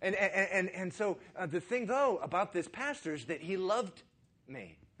 And so the thing, though, about this pastor is that he loved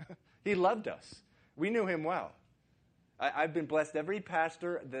me. He loved us. We knew him well. I've been blessed. Every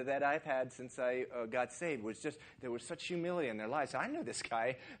pastor that I've had since I got saved was just, there was such humility in their lives. I knew this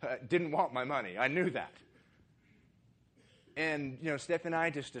guy didn't want my money. I knew that. And, Steph and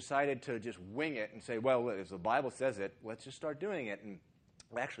I just decided to just wing it and say, well, as the Bible says it, let's just start doing it. And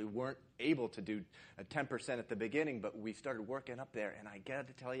we actually weren't able to do 10% at the beginning, but we started working up there. And I got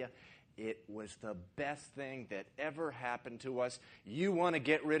to tell you, it was the best thing that ever happened to us. You want to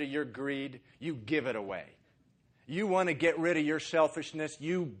get rid of your greed, you give it away. You want to get rid of your selfishness,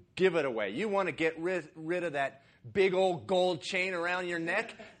 you give it away. You want to get rid of that big old gold chain around your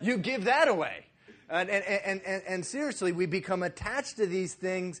neck, you give that away. And seriously, we become attached to these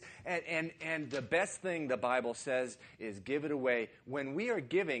things, and the best thing the Bible says is give it away. When we are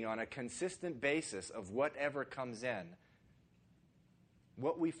giving on a consistent basis of whatever comes in,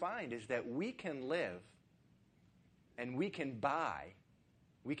 what we find is that we can live and we can buy,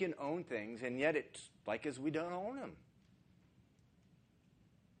 we can own things, and yet it's like as we don't own them.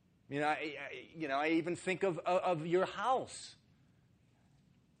 I even think of your house.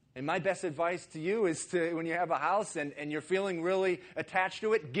 And my best advice to you is to, when you have a house and you're feeling really attached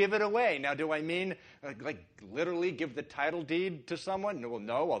to it, give it away. Now, do I mean like literally give the title deed to someone? Well,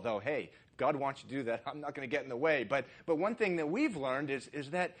 no, although, hey, if God wants you to do that, I'm not going to get in the way. But one thing that we've learned is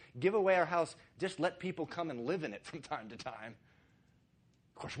that give away our house, just let people come and live in it from time to time.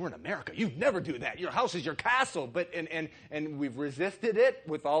 Of course, we're in America. You never do that. Your house is your castle. But and we've resisted it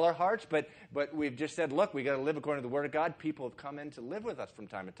with all our hearts. But we've just said, look, we got to live according to the Word of God. People have come in to live with us from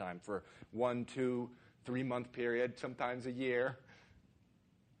time to time for 1, 2, 3 month period, sometimes a year.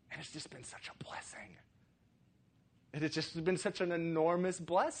 And it's just been such a blessing. It has just been such an enormous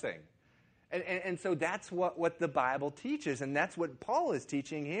blessing. And so that's what the Bible teaches, and that's what Paul is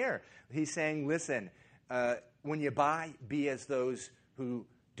teaching here. He's saying, listen, when you buy, be as those who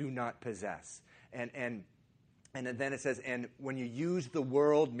do not possess. And then it says, and when you use the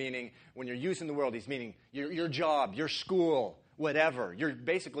world, meaning when you're using the world, he's meaning your job, your school, whatever. You're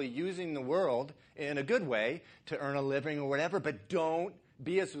basically using the world in a good way to earn a living or whatever, but don't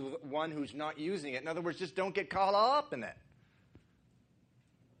be as one who's not using it. In other words, just don't get caught up in it.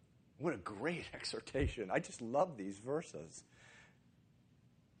 What a great exhortation. I just love these verses.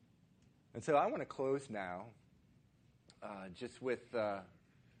 And so I want to close now just with a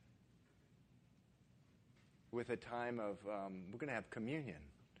time of, we're going to have communion.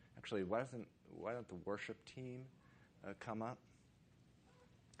 Actually, why don't the worship team come up?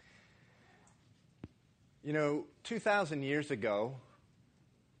 2,000 years ago,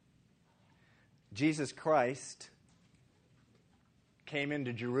 Jesus Christ came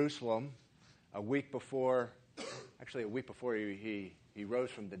into Jerusalem a week before he rose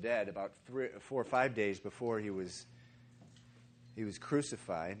from the dead, about 4 or 5 days before he was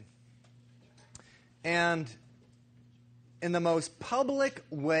crucified. And in the most public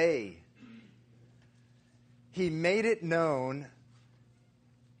way, he made it known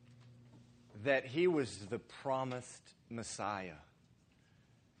that he was the promised Messiah,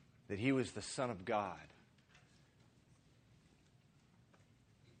 that he was the Son of God,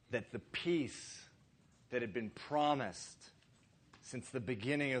 that the peace that had been promised since the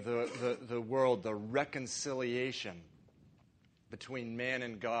beginning of the world, the reconciliation between man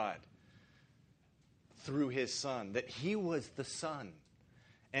and God through his Son, that he was the Son.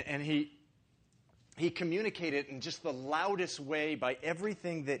 And he communicated in just the loudest way by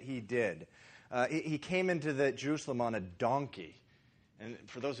everything that he did. He came into Jerusalem on a donkey. And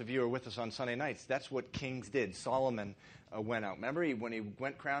for those of you who are with us on Sunday nights, that's what kings did. Solomon went out. Remember, when he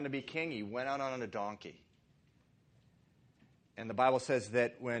went crowned to be king, he went out on a donkey. And the Bible says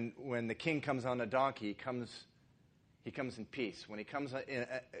that when the king comes on a donkey, he comes in peace. When he comes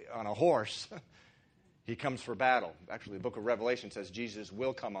on a horse, he comes for battle. Actually, the book of Revelation says Jesus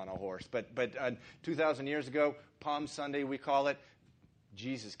will come on a horse. But 2,000 years ago, Palm Sunday we call it,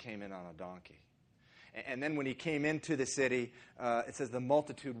 Jesus came in on a donkey. And then when he came into the city, it says the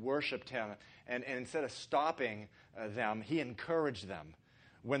multitude worshipped him. And instead of stopping them, he encouraged them.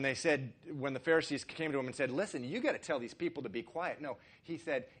 When the Pharisees came to him and said, listen, you got to tell these people to be quiet. No, he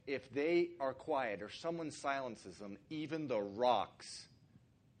said, if they are quiet or someone silences them, even the rocks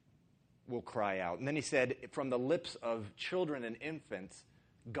will cry out. And then he said, from the lips of children and infants,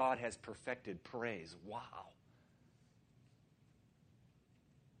 God has perfected praise. Wow.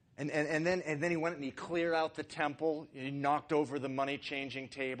 And then he went and he cleared out the temple. He knocked over the money-changing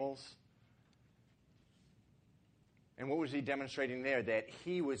tables. And what was he demonstrating there? That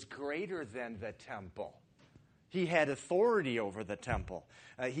he was greater than the temple. He had authority over the temple.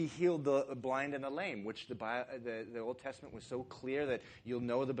 He healed the blind and the lame, which the Old Testament was so clear that you'll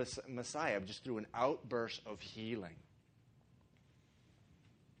know the Messiah just through an outburst of healing.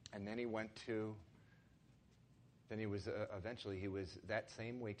 And then he was that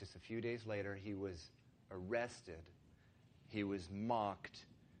same week, just a few days later, he was arrested. He was mocked.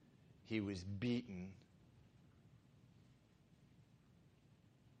 He was beaten.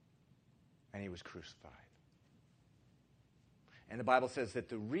 And he was crucified. And the Bible says that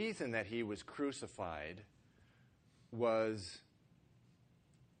the reason that he was crucified was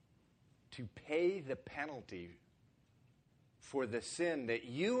to pay the penalty for the sin that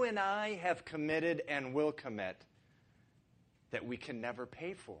you and I have committed and will commit that we can never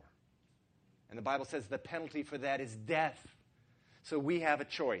pay for. And the Bible says the penalty for that is death. So we have a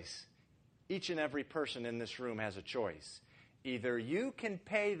choice. Each and every person in this room has a choice. Either you can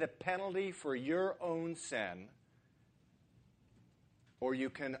pay the penalty for your own sin, or you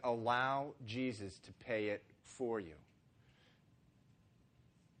can allow Jesus to pay it for you.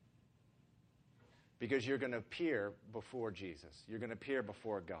 Because you're going to appear before Jesus. You're going to appear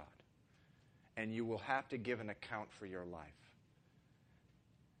before God. And you will have to give an account for your life.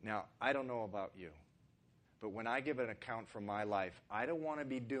 Now, I don't know about you, but when I give an account for my life, I don't want to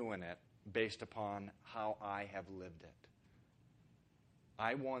be doing it based upon how I have lived it.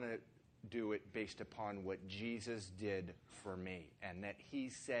 I want to do it based upon what Jesus did for me and that he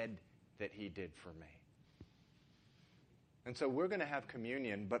said that he did for me. And so we're going to have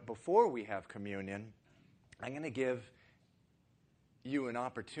communion, but before we have communion, I'm going to give you an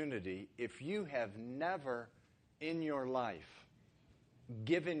opportunity. If you have never in your life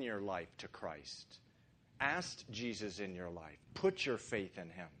given your life to Christ, asked Jesus in your life, put your faith in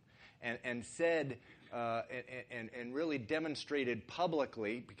him, and said, and really demonstrated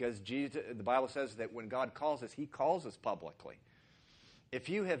publicly, because Jesus, the Bible says that when God calls us, he calls us publicly. If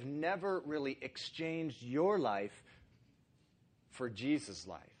you have never really exchanged your life for Jesus'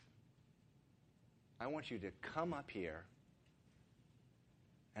 life, I want you to come up here,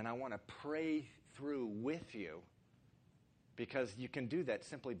 and I want to pray through with you, because you can do that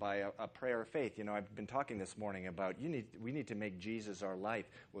simply by a prayer of faith. You know, I've been talking this morning about we need to make Jesus our life.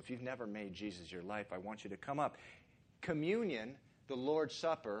 Well, if you've never made Jesus your life, I want you to come up. Communion, the Lord's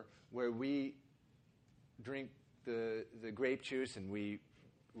Supper, where we drink the grape juice and we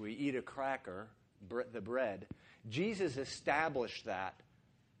eat a cracker, the bread. Jesus established that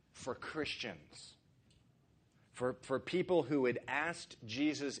for Christians, for people who had asked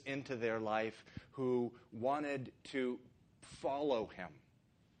Jesus into their life, who wanted to follow him.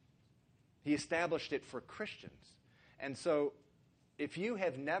 He established it for Christians. And so if you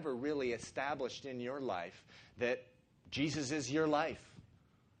have never really established in your life that Jesus is your life,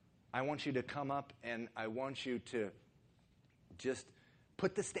 I want you to come up and I want you to just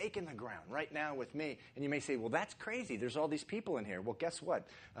put the stake in the ground right now with me. And you may say, well, that's crazy. There's all these people in here. Well, guess what?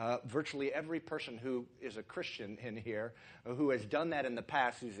 Virtually every person who is a Christian in here, who has done that in the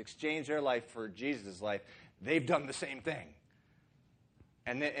past, who's exchanged their life for Jesus' life, they've done the same thing.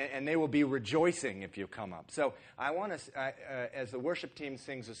 And they will be rejoicing if you come up. So I want to, as the worship team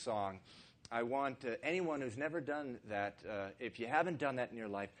sings a song, I want anyone who's never done that, if you haven't done that in your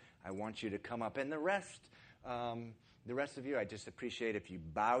life, I want you to come up. And the rest of you, I just appreciate if you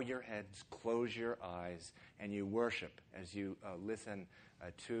bow your heads, close your eyes, and you worship as you listen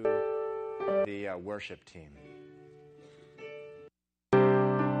to the worship team.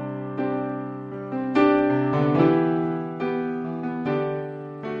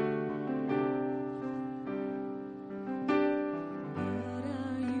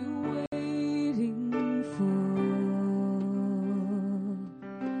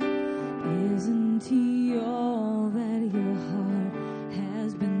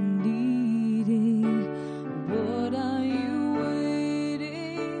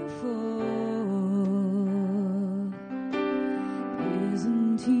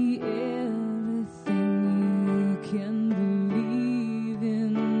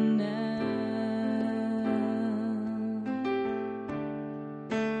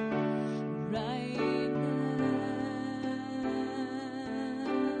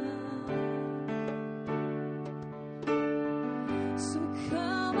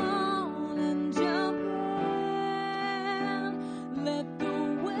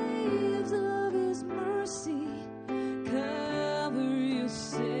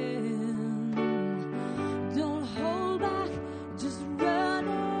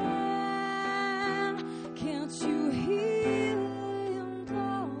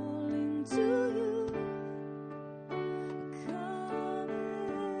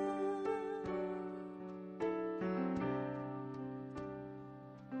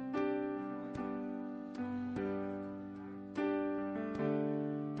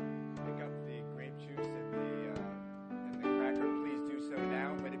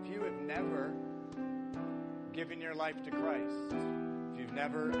 Given your life to Christ, if you've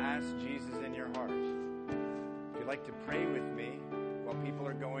never asked Jesus in your heart, if you'd like to pray with me while people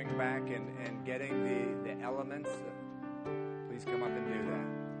are going back and getting the elements, please come up and do that.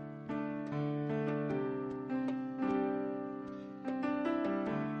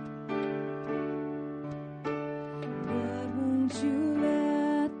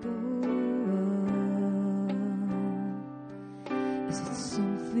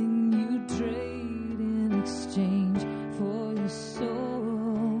 Exchange for your soul.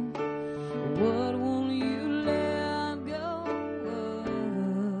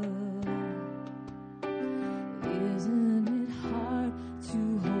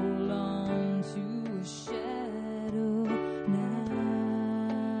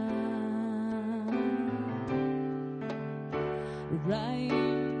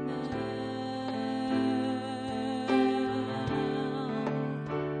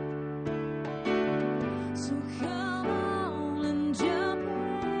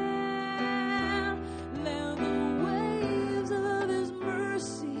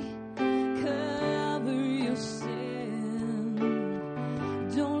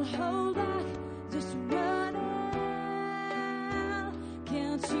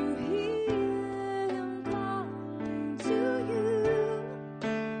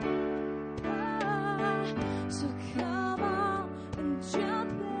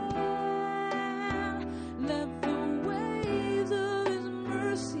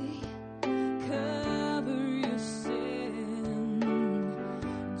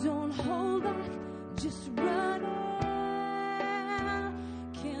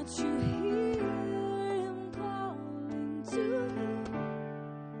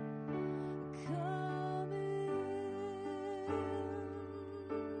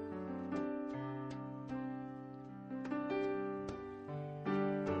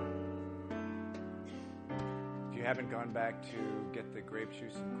 you haven't gone back to get the grape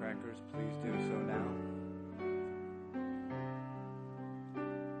juice and crackers, please do so now.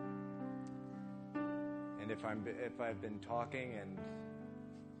 And if I've been talking and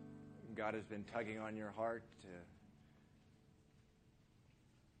God has been tugging on your heart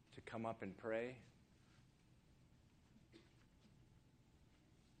to come up and pray,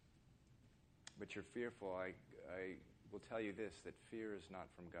 but you're fearful, I will tell you this, that fear is not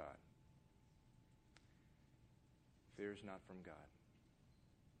from God. Fear is not from God.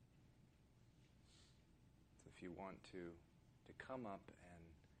 So if you want to come up and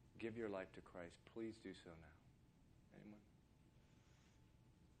give your life to Christ, please do so now. Anyone?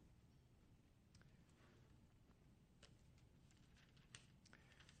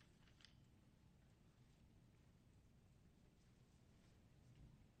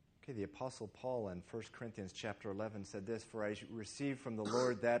 Okay, the Apostle Paul in 1 Corinthians chapter 11 said this, "For I received from the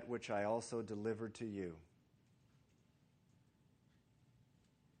Lord that which I also delivered to you,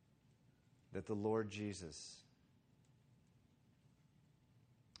 that the Lord Jesus,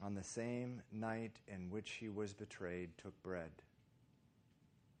 on the same night in which he was betrayed, took bread.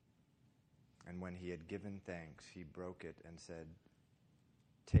 And when he had given thanks, he broke it and said,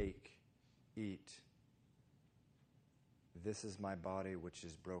 'Take, eat. This is my body which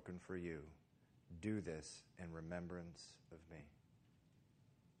is broken for you. Do this in remembrance of me.'"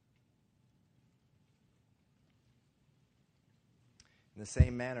 In the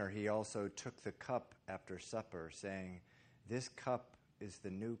same manner, he also took the cup after supper, saying, "This cup is the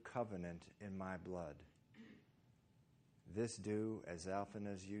new covenant in my blood. This do as often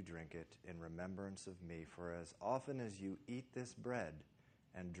as you drink it in remembrance of me. For as often as you eat this bread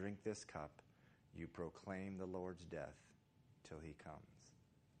and drink this cup, you proclaim the Lord's death till he comes."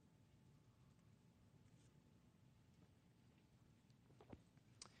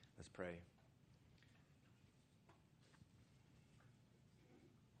 Let's pray.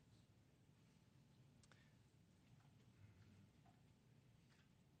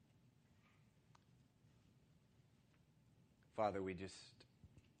 Father, we just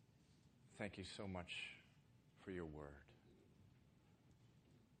thank you so much for your word.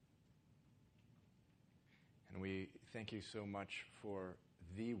 And we thank you so much for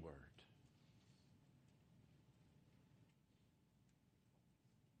the word.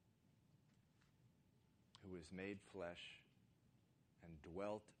 Who was made flesh and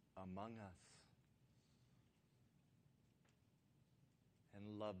dwelt among us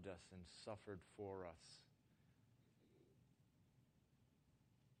and loved us and suffered for us.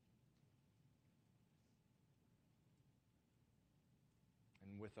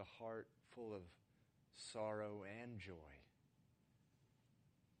 And with a heart full of sorrow and joy,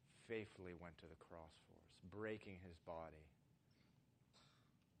 faithfully went to the cross for us, breaking his body,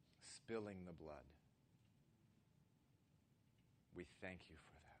 spilling the blood. We thank you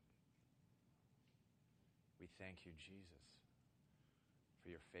for that. We thank you, Jesus, for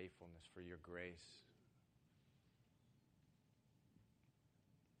your faithfulness, for your grace.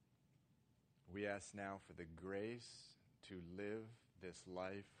 We ask now for the grace to live this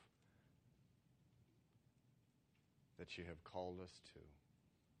life that you have called us to.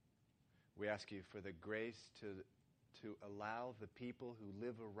 We ask you for the grace to allow the people who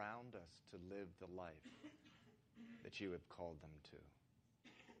live around us to live the life that you have called them to.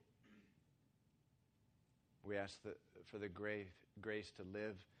 We ask for the grace to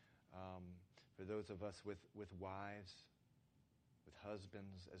live for those of us with wives, with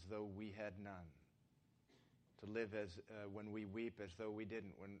husbands, as though we had none. To live as when we weep as though we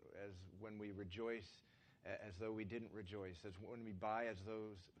didn't, when we rejoice as though we didn't rejoice, as when we buy as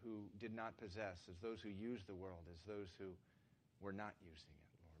those who did not possess, as those who use the world, as those who were not using it,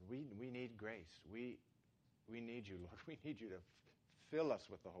 Lord. We need grace. We need you, Lord. We need you to fill us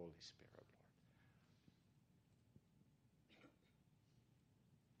with the Holy Spirit, Lord.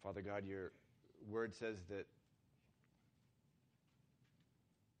 Father God, your word says that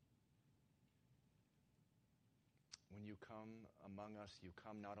when you come among us, you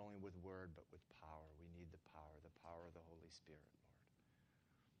come not only with word, but with power. We need the power of the Holy Spirit, Lord.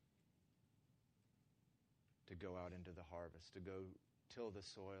 To go out into the harvest, to go till the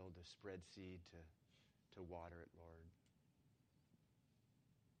soil, to spread seed, to water it, Lord.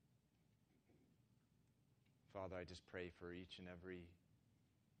 Father, I just pray for each and every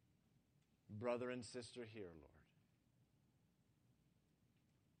brother and sister here, Lord.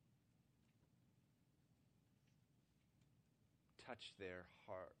 Touch their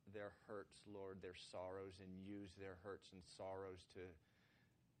heart, their hurts, Lord, their sorrows, and use their hurts and sorrows to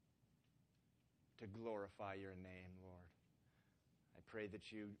glorify your name, Lord. I pray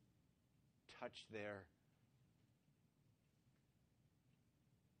that you touch their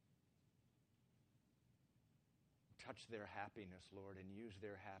touch their happiness, Lord, and use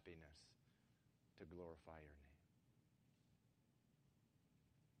their happiness to glorify your name.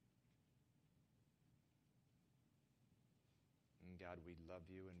 And God, we love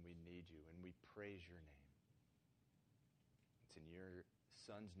you and we need you and we praise your name. It's in your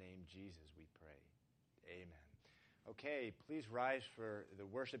Son's name, Jesus, we pray. Amen. Okay, please rise for the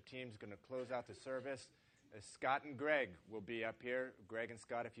worship team's going to close out the service. Scott and Greg will be up here. Greg and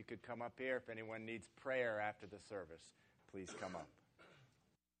Scott, if you could come up here. If anyone needs prayer after the service, please come up.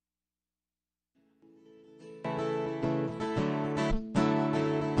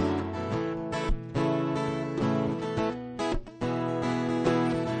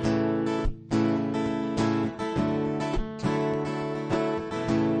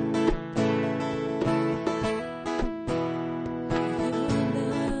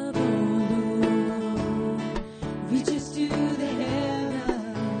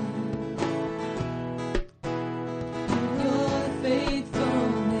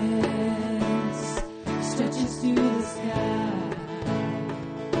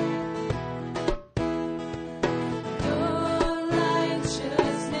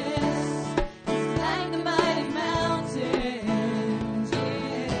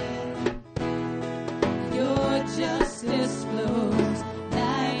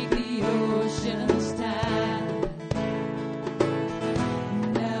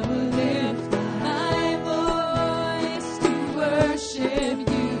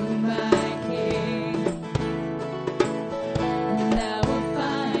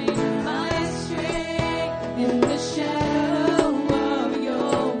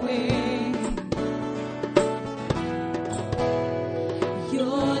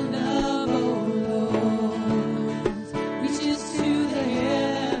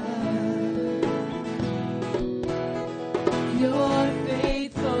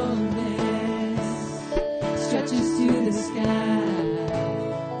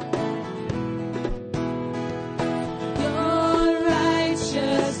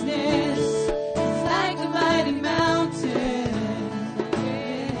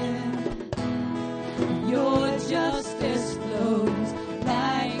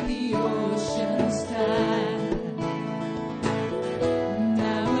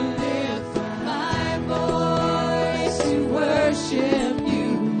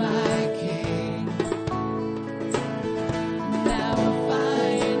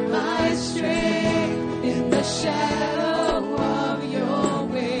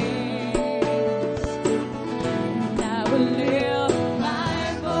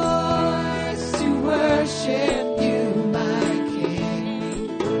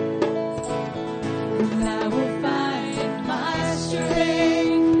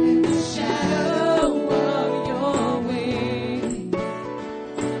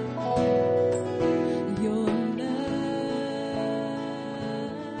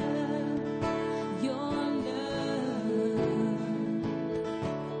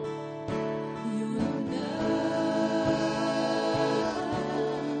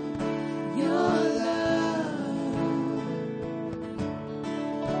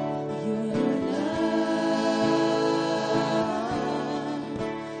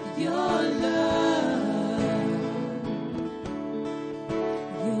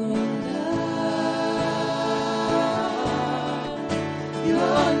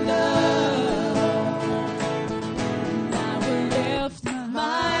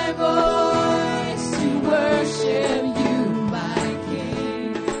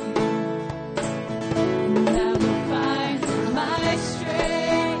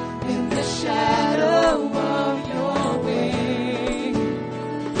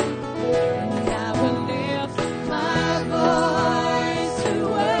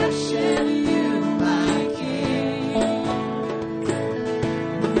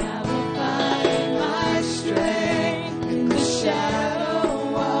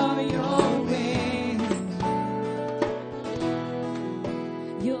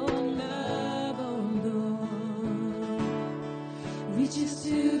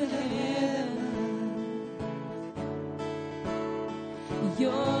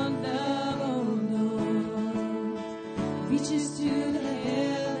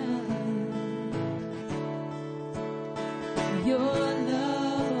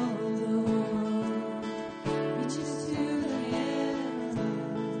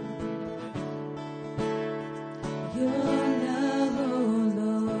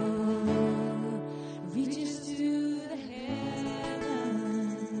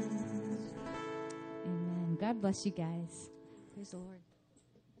 Bless you guys. Praise the Lord.